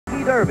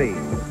Kentucky Derby.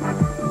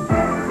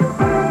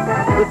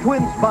 The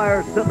twin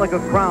spires sit like a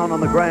crown on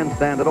the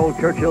grandstand at Old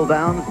Churchill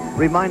Downs,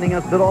 reminding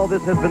us that all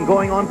this has been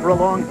going on for a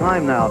long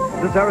time now,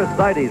 since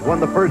Aristides won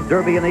the first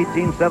Derby in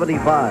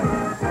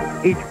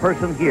 1875. Each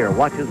person here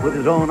watches with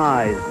his own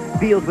eyes,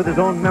 feels with his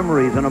own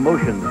memories and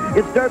emotions.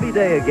 It's Derby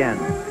Day again.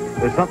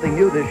 There's something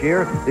new this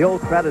year. The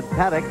old crowded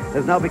paddock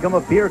has now become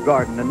a beer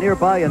garden, and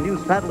nearby a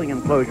new saddling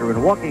enclosure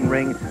and walking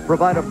ring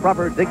provide a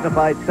proper,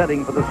 dignified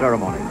setting for the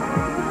ceremony.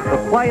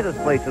 The quietest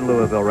place in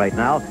Louisville right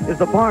now is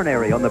the barn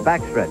area on the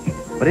backstretch.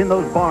 But in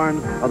those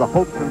barns are the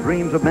hopes and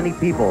dreams of many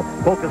people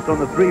focused on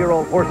the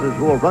 3-year-old horses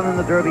who will run in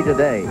the Derby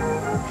today.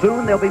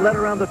 Soon they'll be led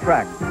around the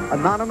track,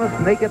 anonymous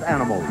naked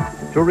animals,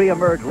 to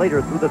reemerge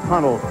later through the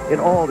tunnel in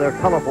all their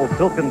colorful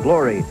silken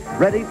glory,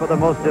 ready for the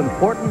most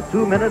important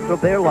 2 minutes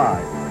of their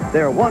lives,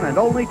 their one and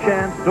only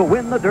chance to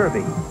win the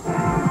Derby.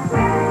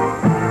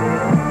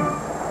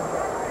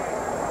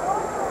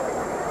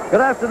 Good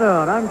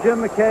afternoon. I'm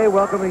Jim McKay,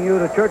 welcoming you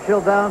to Churchill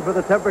Downs, where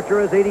the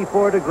temperature is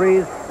 84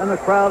 degrees and the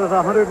crowd is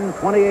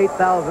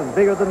 128,000,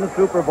 bigger than the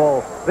Super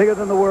Bowl, bigger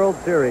than the World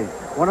Series,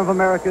 one of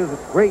America's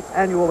great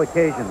annual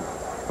occasions.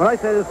 When I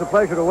say this, it's a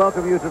pleasure to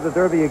welcome you to the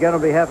Derby again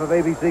on behalf of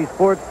ABC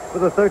Sports for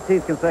the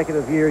 13th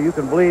consecutive year. You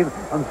can believe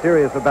I'm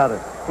serious about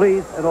it.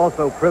 Pleased and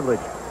also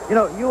privileged. You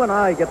know, you and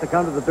I get to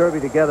come to the Derby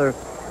together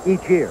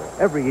each year,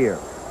 every year.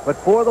 But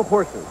for the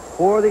horses,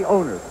 for the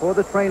owners, for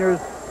the trainers,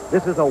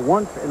 this is a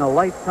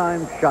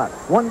once-in-a-lifetime shot.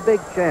 One big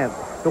chance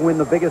to win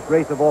the biggest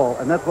race of all,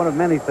 and that's one of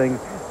many things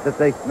that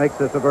makes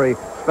this a very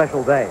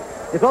special day.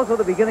 It's also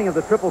the beginning of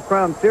the Triple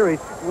Crown Series,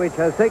 which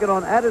has taken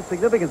on added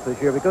significance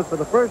this year because for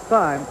the first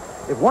time,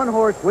 if one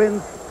horse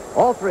wins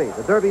all three,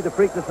 the Derby, the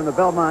Preakness, and the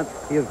Belmont,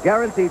 he is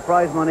guaranteed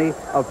prize money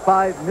of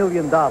 $5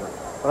 million. But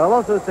I'll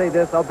also say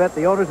this, I'll bet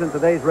the owners in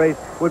today's race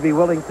would be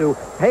willing to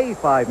pay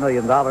 $5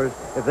 million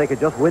if they could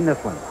just win this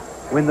one,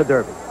 win the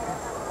Derby.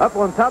 Up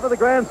on top of the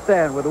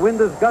grandstand where the wind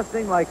is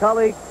gusting, my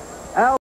colleague Al